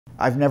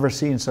I've never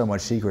seen so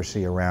much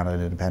secrecy around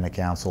an independent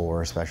counsel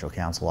or a special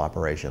counsel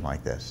operation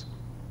like this.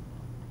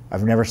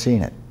 I've never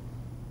seen it.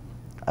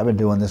 I've been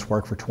doing this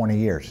work for 20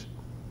 years.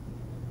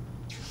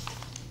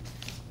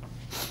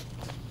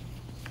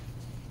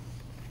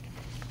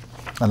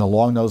 And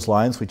along those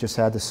lines, we just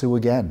had to sue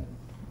again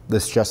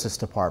this Justice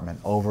Department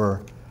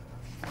over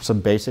some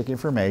basic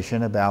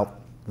information about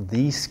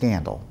the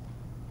scandal.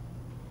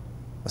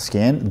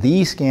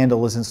 The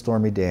scandal isn't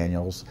Stormy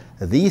Daniels.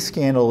 The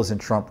scandal isn't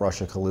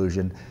Trump-Russia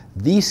collusion.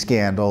 The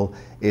scandal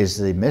is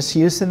the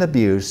misuse and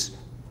abuse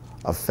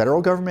of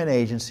federal government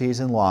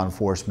agencies and law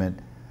enforcement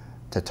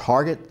to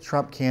target the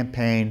Trump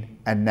campaign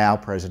and now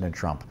President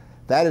Trump.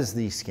 That is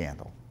the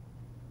scandal.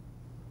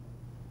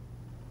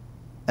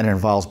 And it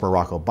involves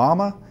Barack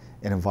Obama.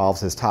 It involves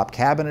his top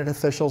cabinet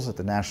officials at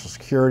the national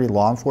security,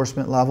 law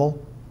enforcement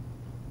level.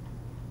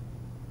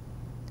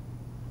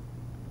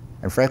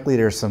 And frankly,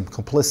 there's some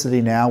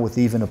complicity now with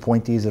even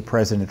appointees of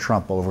President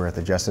Trump over at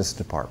the Justice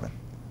Department.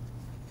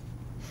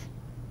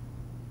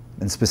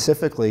 And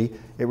specifically,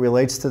 it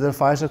relates to the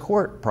FISA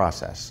court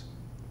process.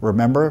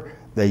 Remember,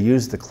 they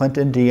used the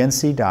Clinton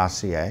DNC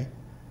dossier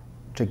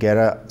to get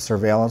a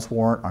surveillance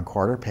warrant on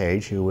Carter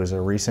Page, who was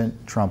a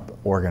recent Trump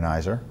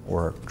organizer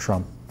or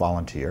Trump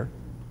volunteer.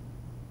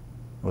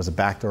 It was a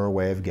backdoor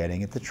way of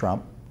getting it to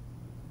Trump.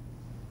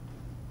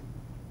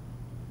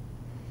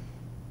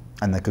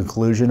 And the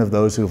conclusion of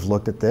those who have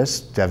looked at this,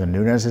 Devin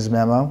Nunes'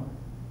 memo,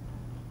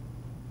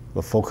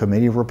 the full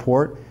committee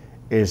report,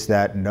 is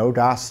that no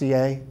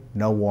dossier,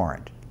 no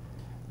warrant.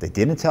 They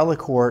didn't tell the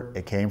court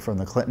it came from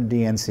the Clinton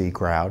DNC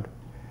crowd.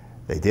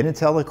 They didn't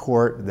tell the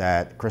court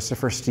that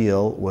Christopher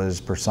Steele was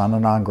persona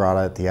non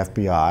grata at the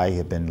FBI. He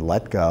had been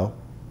let go,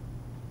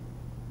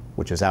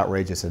 which is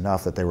outrageous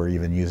enough that they were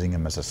even using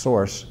him as a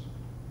source,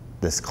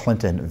 this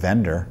Clinton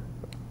vendor.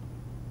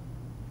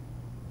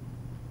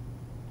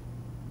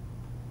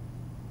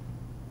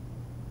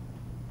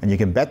 And you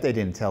can bet they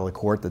didn't tell the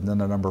court that then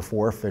the number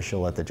 4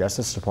 official at the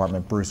Justice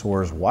Department, Bruce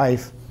Orr's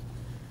wife,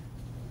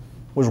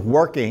 was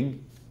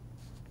working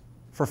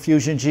for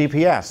Fusion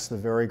GPS, the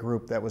very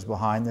group that was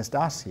behind this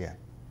dossier.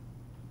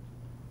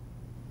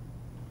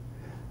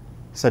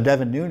 So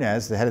Devin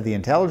Nunes, the head of the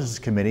Intelligence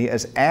Committee,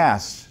 has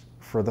asked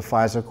for the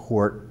FISA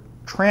court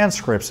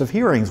transcripts of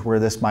hearings where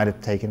this might have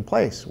taken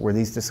place, where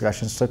these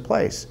discussions took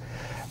place.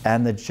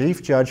 And the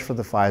chief judge for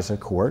the FISA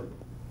court,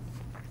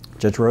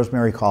 Judge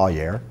Rosemary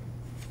Collyer,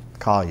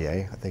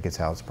 I think it's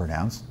how it's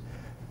pronounced,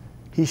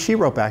 she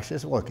wrote back, she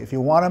said, look, if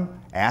you want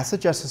them, ask the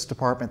Justice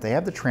Department. They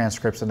have the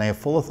transcripts and they have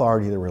full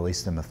authority to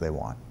release them if they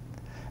want.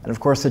 And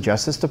of course, the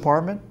Justice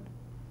Department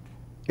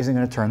isn't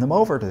going to turn them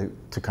over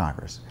to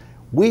Congress.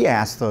 We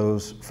asked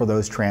for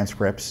those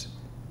transcripts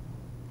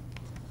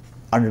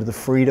under the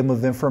Freedom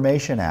of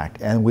Information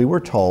Act, and we were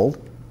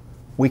told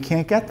we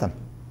can't get them.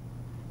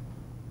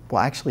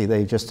 Well, actually,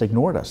 they just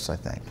ignored us, I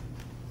think.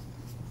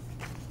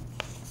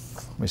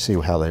 Let me see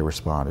how they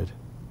responded.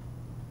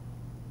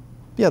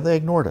 Yeah, they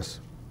ignored us,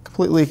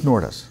 completely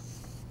ignored us.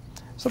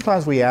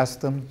 Sometimes we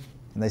ask them,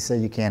 and they say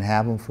you can't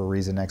have them for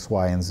reason X,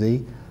 Y, and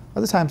Z.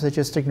 Other times they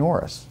just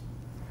ignore us.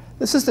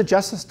 This is the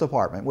Justice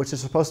Department, which is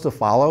supposed to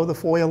follow the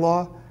FOIA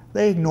law.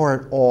 They ignore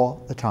it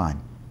all the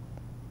time.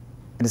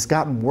 And it's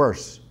gotten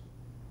worse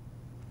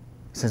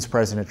since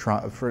President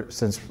Trump,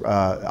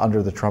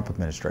 under the Trump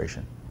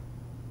administration.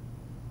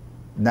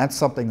 And that's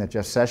something that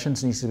Jeff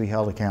Sessions needs to be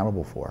held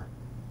accountable for,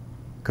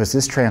 because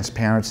this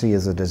transparency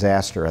is a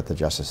disaster at the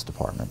Justice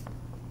Department.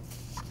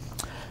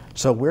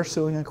 So we're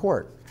suing in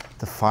court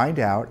to find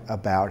out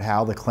about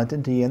how the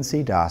Clinton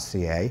DNC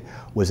dossier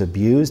was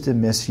abused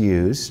and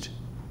misused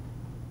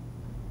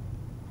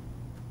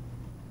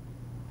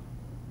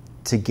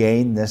to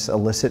gain this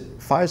illicit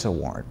FISA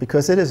warrant,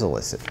 because it is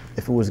illicit.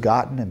 If it was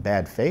gotten in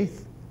bad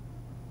faith,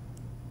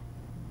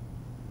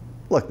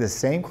 look, this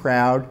same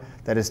crowd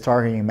that is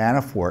targeting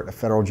Manafort, a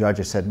federal judge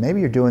has said, maybe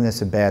you're doing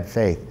this in bad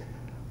faith.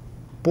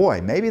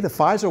 Boy, maybe the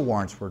FISA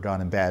warrants were done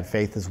in bad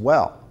faith as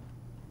well.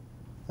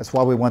 That's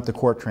why we want the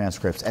court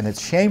transcripts. And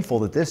it's shameful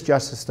that this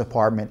Justice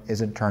Department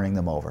isn't turning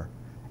them over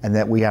and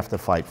that we have to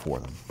fight for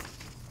them.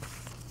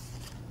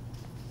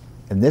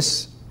 And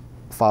this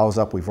follows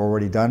up, we've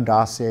already done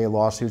dossier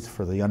lawsuits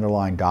for the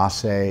underlying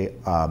FISA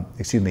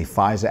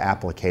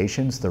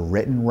applications, the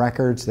written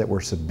records that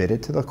were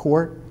submitted to the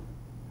court.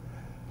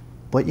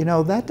 But you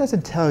know, that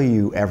doesn't tell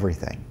you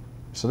everything.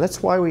 So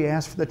that's why we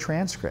asked for the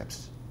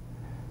transcripts.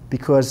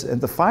 Because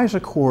the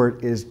FISA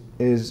court is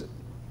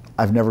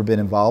I've never been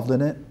involved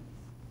in it,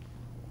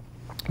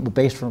 but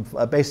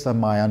based on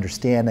my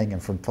understanding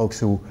and from folks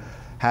who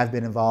have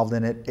been involved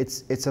in it,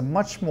 it's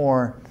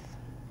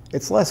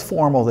less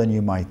formal than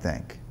you might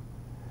think.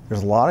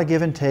 There's a lot of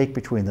give and take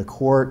between the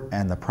court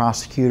and the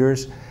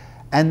prosecutors,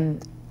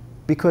 and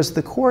because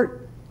the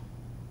court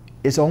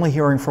is only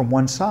hearing from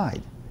one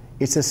side.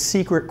 It's a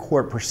secret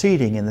court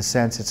proceeding in the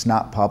sense it's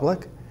not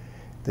public.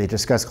 They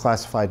discuss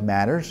classified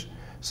matters.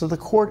 So the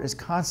court is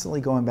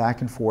constantly going back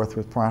and forth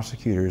with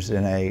prosecutors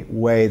in a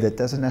way that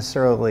doesn't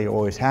necessarily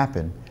always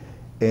happen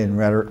in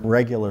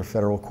regular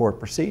federal court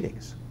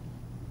proceedings.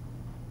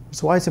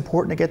 That's why it's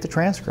important to get the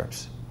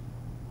transcripts.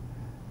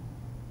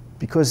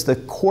 Because the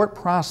court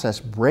process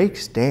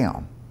breaks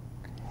down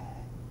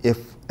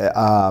if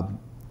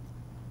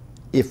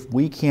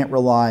we can't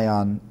rely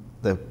on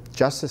the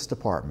Justice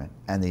Department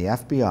and the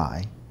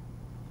FBI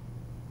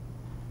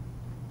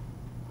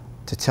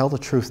to tell the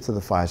truth to the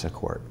FISA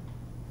court.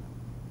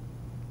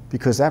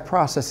 Because that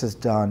process is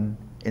done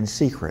in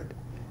secret.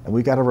 And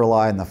we've got to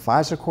rely on the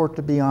FISA court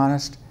to be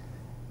honest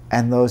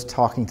and those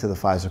talking to the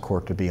FISA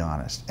court to be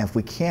honest. And if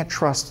we can't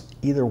trust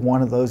either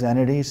one of those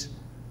entities,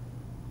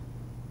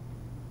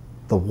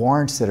 the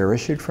warrants that are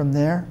issued from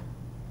there,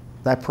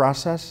 that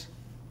process,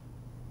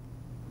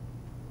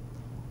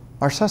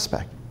 are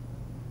suspect.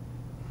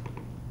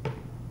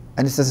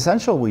 And it's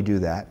essential we do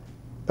that,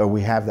 or we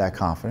have that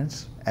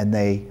confidence, and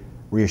they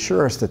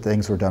reassure us that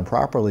things were done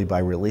properly by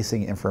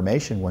releasing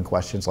information when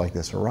questions like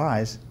this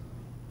arise,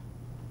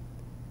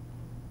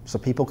 so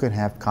people can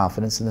have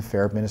confidence in the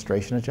fair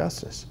administration of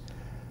justice.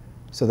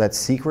 So that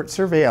secret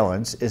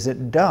surveillance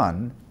isn't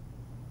done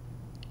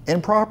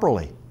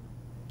improperly.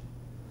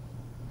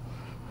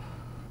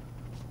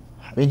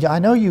 I mean, I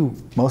know you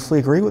mostly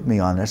agree with me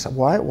on this.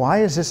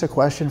 Why is this a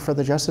question for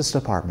the Justice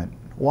Department?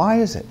 Why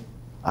is it?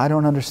 I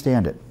don't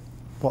understand it.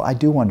 Well, I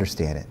do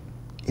understand it.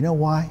 You know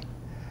why?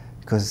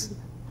 Because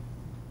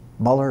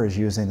Mueller is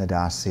using the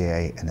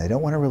dossier and they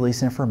don't want to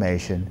release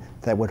information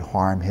that would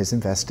harm his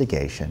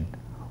investigation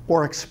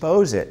or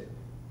expose it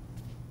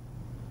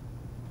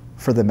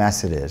for the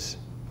mess it is.